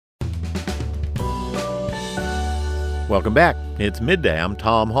Welcome back. It's midday. I'm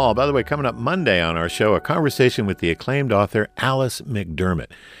Tom Hall. By the way, coming up Monday on our show, a conversation with the acclaimed author Alice McDermott.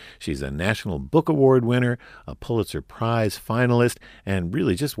 She's a National Book Award winner, a Pulitzer Prize finalist, and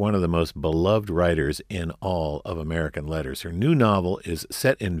really just one of the most beloved writers in all of American letters. Her new novel is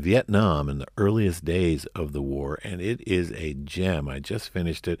set in Vietnam in the earliest days of the war, and it is a gem. I just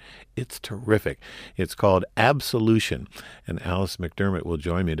finished it. It's terrific. It's called Absolution, and Alice McDermott will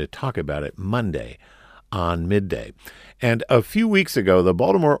join me to talk about it Monday on midday. And a few weeks ago, the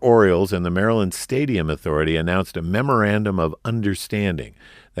Baltimore Orioles and the Maryland Stadium Authority announced a memorandum of understanding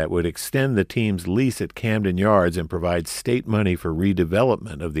that would extend the team's lease at Camden Yards and provide state money for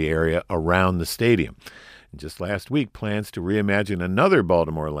redevelopment of the area around the stadium. And just last week, plans to reimagine another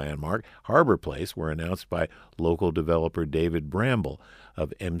Baltimore landmark, Harbor Place, were announced by local developer David Bramble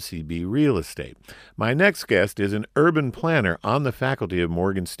of MCB Real Estate. My next guest is an urban planner on the faculty of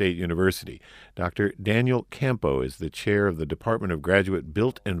Morgan State University. Dr. Daniel Campo is the chair of the Department of Graduate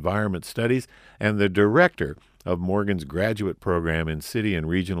Built Environment Studies and the director of Morgan's graduate program in city and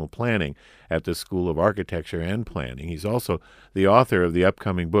regional planning at the School of Architecture and Planning. He's also the author of the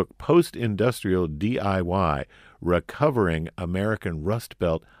upcoming book, Post-Industrial DIY, Recovering American Rust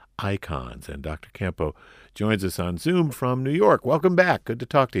Belt Icons. And Dr. Campo joins us on Zoom from New York. Welcome back. Good to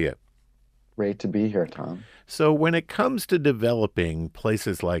talk to you. Great to be here, Tom. So when it comes to developing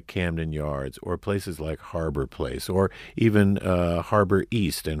places like Camden Yards or places like Harbor Place or even Harbor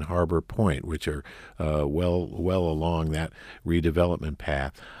East and Harbor Point, which are well along that redevelopment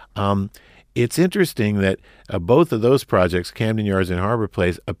path, it's interesting that both of those projects, Camden Yards and Harbor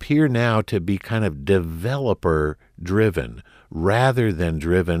Place, appear now to be kind of developer-driven rather than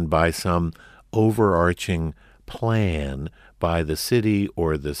driven by some overarching plan by the city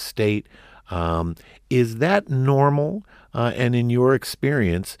or the state. Is that normal? And in your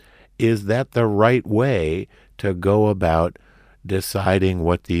experience, is that the right way to go about deciding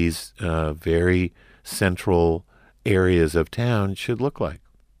what these very central areas of town should look like?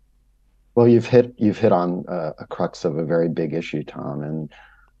 Well, you've hit on a crux of a very big issue, Tom, and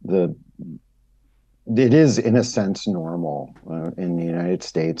it is in a sense normal. In the United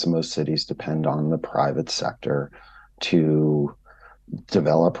States, most cities depend on the private sector to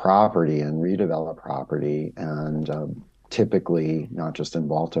develop property and redevelop property, and typically, not just in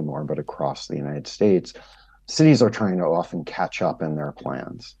Baltimore but across the United States, cities are trying to often catch up in their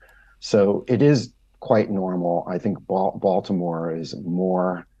plans. So it is quite normal. I think Baltimore is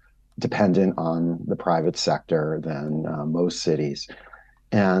more dependent on the private sector than most cities.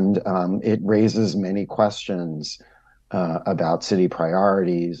 And it raises many questions about city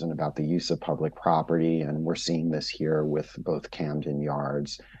priorities and about the use of public property. And we're seeing this here with both Camden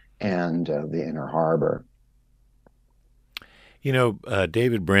Yards and the Inner Harbor. You know,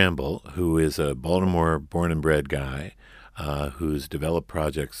 David Bramble, who is a Baltimore born and bred guy, who's developed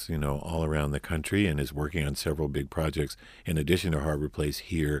projects, all around the country and is working on several big projects in addition to Harbor Place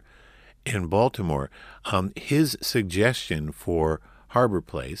here in Baltimore. His suggestion for Harbor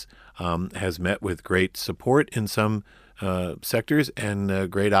Place has met with great support in some sectors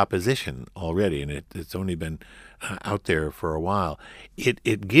and great opposition already, and it's only been out there for a while.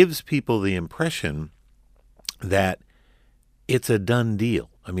 It gives people the impression that it's a done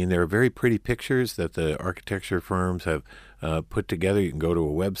deal. I mean, there are very pretty pictures that the architecture firms have put together. You can go to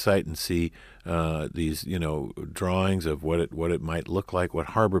a website and see these, drawings of what it might look like, what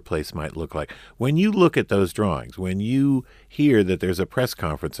Harbor Place might look like. When you look at those drawings, when you hear that there's a press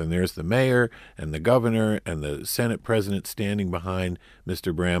conference and there's the mayor and the governor and the Senate president standing behind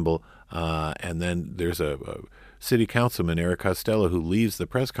Mr. Bramble, and then there's a city councilman, Eric Costello, who leaves the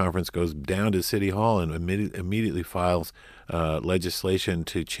press conference, goes down to City Hall and immediately files legislation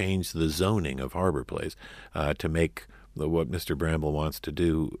to change the zoning of Harbor Place to make what Mr. Bramble wants to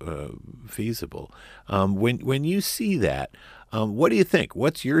do feasible. When you see that, what do you think?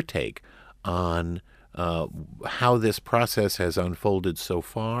 What's your take on how this process has unfolded so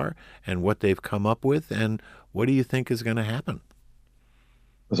far and what they've come up with, and what do you think is going to happen?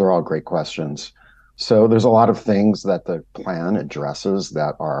 Those are all great questions. So there's a lot of things that the plan addresses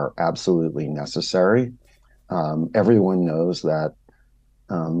that are absolutely necessary. Everyone knows that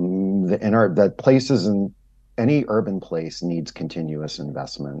that places in any urban place needs continuous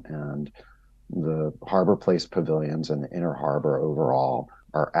investment, and the Harbor Place pavilions and the Inner Harbor overall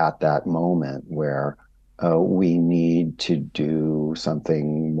are at that moment where we need to do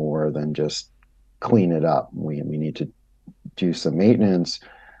something more than just clean it up. We need to do some maintenance.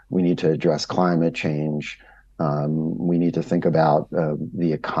 We need to address climate change. We need to think about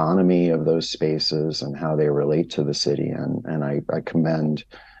the economy of those spaces and how they relate to the city. And I commend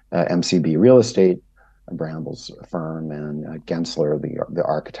MCB Real Estate Bramble's firm, and Gensler, the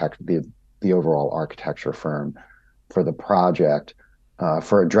architect, the overall architecture firm for the project,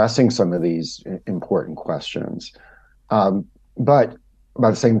 for addressing some of these important questions. But by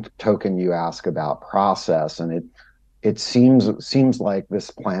the same token, you ask about process, and it seems like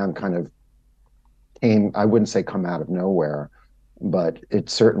this plan kind of came, I wouldn't say come out of nowhere, but it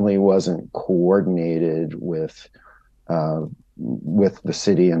certainly wasn't coordinated with the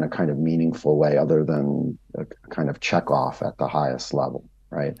city in a kind of meaningful way, other than a kind of check off at the highest level,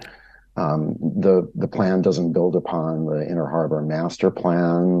 right? The plan doesn't build upon the Inner Harbor Master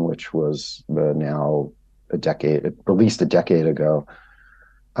Plan, which was now released a decade ago.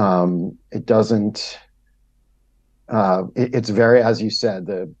 It doesn't. It's very, as you said,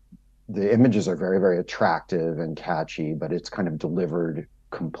 the images are very, very attractive and catchy, but it's kind of delivered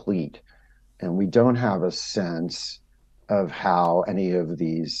complete, and we don't have a sense of how any of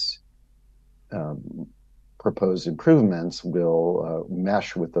these proposed improvements will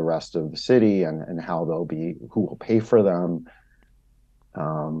mesh with the rest of the city, and how who will pay for them.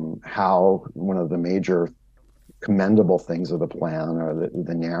 How one of the major commendable things of the plan are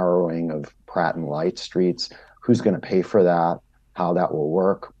the narrowing of Pratt and Light streets. Who's going to pay for that? How that will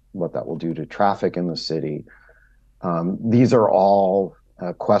work? What that will do to traffic in the city? These are all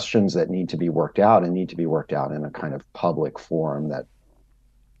questions that need to be worked out, and need to be worked out in a kind of public forum that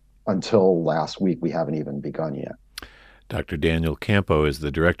until last week we haven't even begun yet. Dr. Daniel Campo is the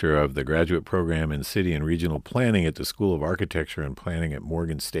director of the graduate program in city and regional planning at the School of Architecture and Planning at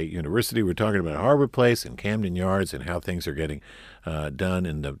Morgan State University. We're talking about Harbor Place and Camden Yards and how things are getting done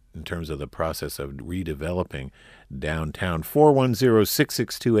in terms of the process of redeveloping downtown.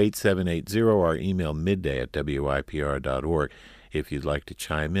 410-662-8780, our email midday@wypr.org if you'd like to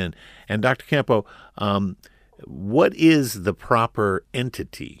chime in. And Dr. Campo, what is the proper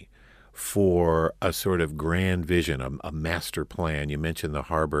entity for a sort of grand vision, a master plan? You mentioned the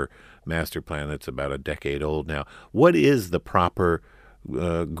Harbor Master Plan that's about a decade old now. What is the proper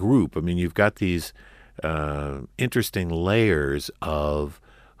group? I mean, you've got these interesting layers of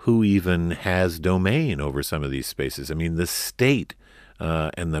who even has domain over some of these spaces. I mean, the state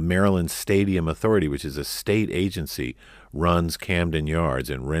and the Maryland Stadium Authority, which is a state agency, runs Camden Yards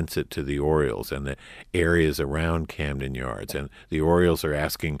and rents it to the Orioles and the areas around Camden Yards. And the Orioles are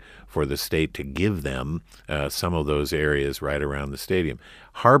asking for the state to give them some of those areas right around the stadium.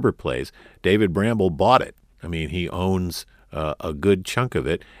 Harbor Place, David Bramble bought it. I mean, he owns a good chunk of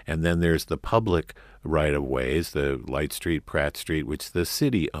it. And then there's the public right-of-ways, the Light Street, Pratt Street, which the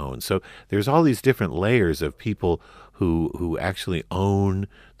city owns. So there's all these different layers of people who actually own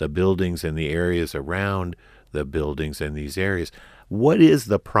the buildings and the areas around the buildings and these areas. What is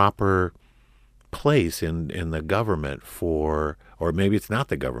the proper place in the government for, or maybe it's not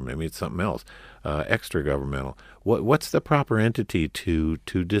the government, maybe it's something else, extra governmental. What's the proper entity to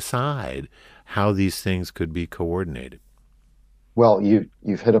decide how these things could be coordinated? Well,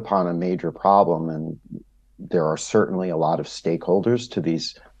 you've hit upon a major problem, and there are certainly a lot of stakeholders to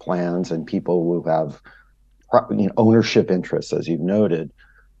these plans and people who have ownership interests, as you've noted.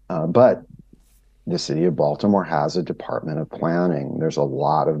 But the city of Baltimore has a Department of Planning. There's a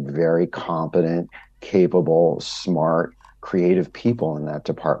lot of very competent, capable, smart, creative people in that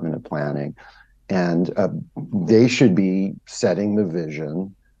Department of Planning. And they should be setting the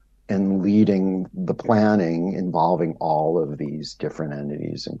vision and leading the planning involving all of these different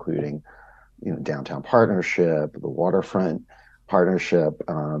entities, including, Downtown Partnership, the Waterfront Partnership,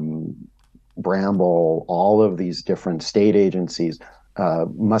 Bramble. All of these different state agencies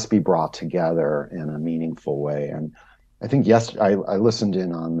must be brought together in a meaningful way. And I think I listened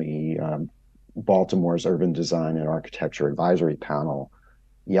in on the Baltimore's Urban Design and Architecture Advisory Panel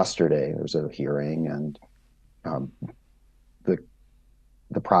yesterday. There was a hearing, and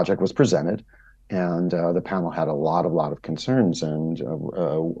the project was presented, and the panel had a lot of concerns. And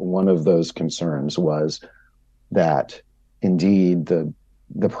one of those concerns was that indeed the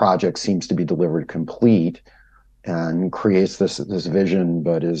project seems to be delivered complete and creates this vision,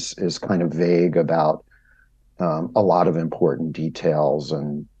 but is kind of vague about a lot of important details.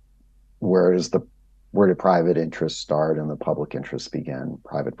 And where did private interests start and the public interests begin?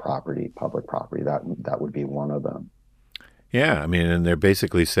 Private property, public property, that would be one of them. Yeah, I mean, and they're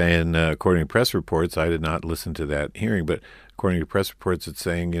basically saying, according to press reports, I did not listen to that hearing, but according to press reports, it's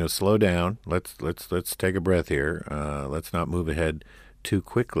saying, slow down. Let's take a breath here. Let's not move ahead too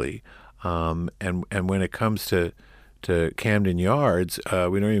quickly. And when it comes to Camden Yards,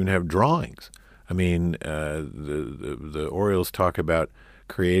 we don't even have drawings. I mean, the Orioles talk about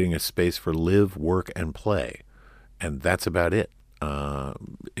creating a space for live, work, and play, and that's about it.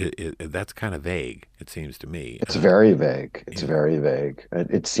 that's kind of vague, it seems to me. It's very vague. It's Yeah. very vague.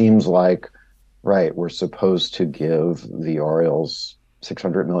 It seems like, right, we're supposed to give the Orioles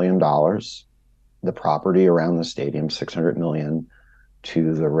 $600 million, the property around the stadium, 600 million,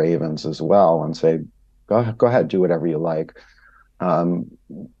 to the Ravens as well, and say, go ahead, do whatever you like. Um,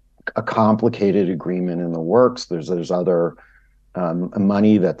 a complicated agreement in the works. There's other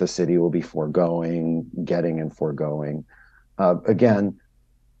money that the city will be getting and foregoing. Again,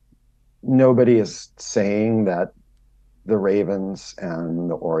 nobody is saying that the Ravens and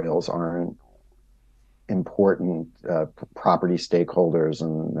the Orioles aren't important property stakeholders,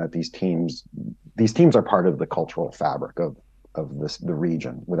 and that these teams are part of the cultural fabric of the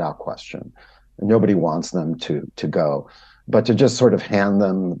region without question. And nobody wants them to go, but to just sort of hand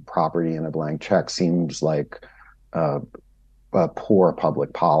them property in a blank check seems like uh, a poor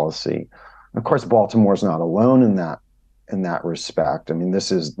public policy. Of course, Baltimore's not alone in that respect. I mean,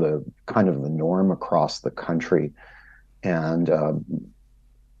 this is the kind of the norm across the country, and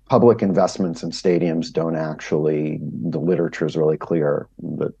public investments in stadiums don't actually, the literature is really clear,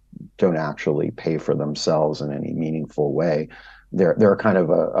 that don't actually pay for themselves in any meaningful way. They're kind of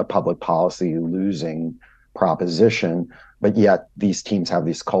a public policy losing proposition, but yet these teams have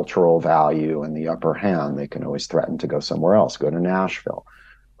this cultural value and the upper hand. They can always threaten to go somewhere else, go to Nashville,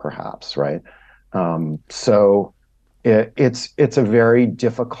 perhaps, right? So it's a very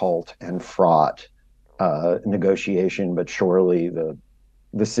difficult and fraught negotiation, but surely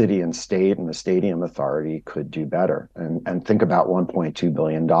the city and state and the stadium authority could do better, and think about $1.2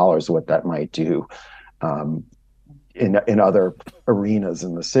 billion, what that might do in other arenas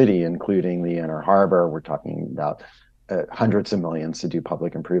in the city, including the Inner Harbor. We're talking about hundreds of millions to do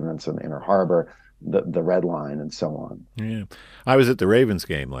public improvements in the Inner Harbor, the Red Line, and so on. Yeah. I was at the Ravens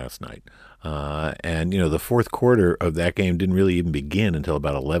game last night. And, the fourth quarter of that game didn't really even begin until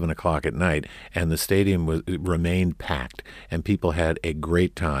about 11 o'clock at night, and the stadium remained packed, and people had a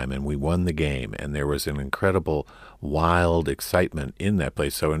great time, and we won the game, and there was an incredible, wild excitement in that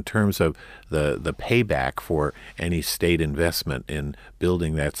place. So in terms of the payback for any state investment in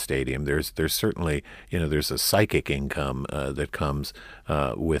building that stadium, there's certainly, there's a psychic income that comes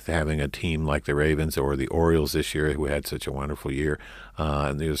with having a team like the Ravens or the Orioles this year, who had such a wonderful year.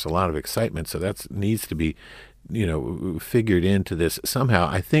 And there's a lot of excitement, so that needs to be, figured into this somehow.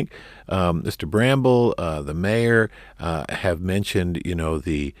 I think Mr. Bramble, the mayor, have mentioned,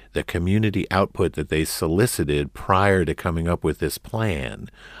 the community output that they solicited prior to coming up with this plan.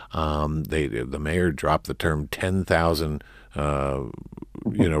 The mayor dropped the term 10,000.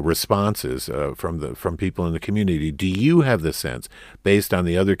 Responses from people in the community. Do you have the sense, based on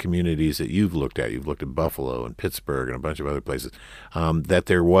the other communities that you've looked at Buffalo and Pittsburgh and a bunch of other places, that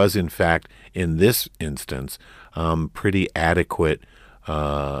there was, in fact, in this instance, pretty adequate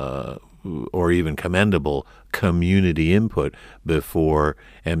or even commendable community input before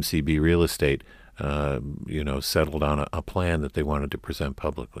MCB Real Estate, settled on a plan that they wanted to present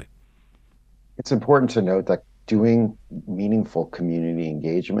publicly? It's important to note that doing meaningful community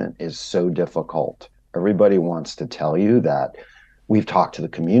engagement is so difficult. Everybody wants to tell you that we've talked to the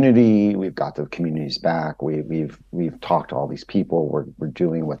community, we've got the community's back, we've talked to all these people, we're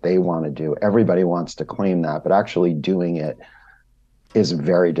doing what they want to do. Everybody wants to claim that, but actually doing it is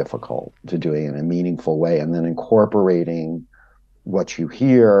very difficult, to doing it in a meaningful way, and then incorporating what you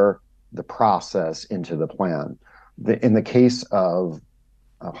hear, the process, into the plan. In the case of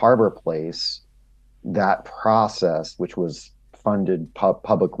Harbor Place, that process, which was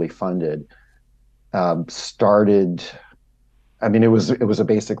publicly funded, started. I mean, it was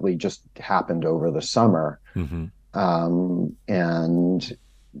basically just happened over the summer, and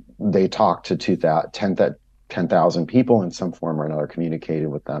they talked to 10,000 people in some form or another, communicated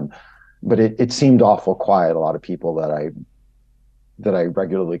with them, but it seemed awful quiet. A lot of people that I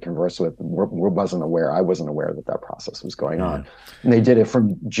regularly converse with wasn't aware. I wasn't aware that process was going on, and they did it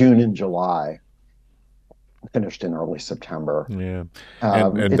from June and July. Finished in early September. Yeah,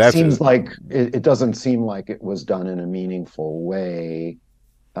 and it seems like it doesn't seem like it was done in a meaningful way,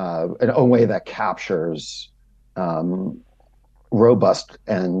 in a way that captures robust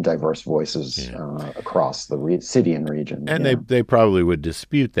and diverse voices across the city and region. And they probably would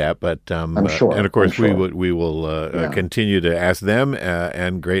dispute that, but I'm sure. And of course, we will continue to ask them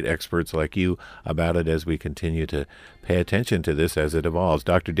and great experts like you about it as we continue to pay attention to this as it evolves.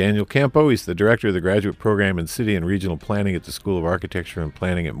 Dr. Daniel Campo, he's the director of the graduate program in city and regional planning at the School of Architecture and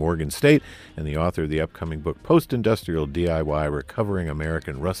Planning at Morgan State, and the author of the upcoming book, Post-Industrial DIY: Recovering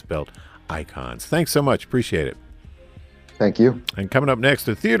American Rust Belt Icons. Thanks so much. Appreciate it. Thank you. And coming up next,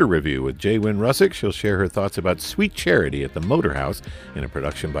 a theater review with Jay Wynn Russick. She'll share her thoughts about Sweet Charity at the Motor House in a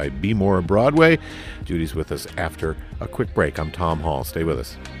production by Be More Broadway. Judy's with us after a quick break. I'm Tom Hall. Stay with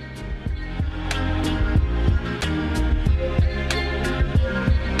us.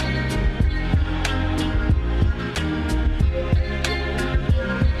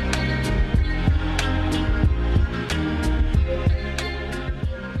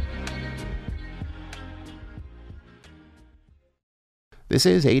 This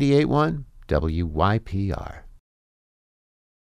is 88.1 WYPR.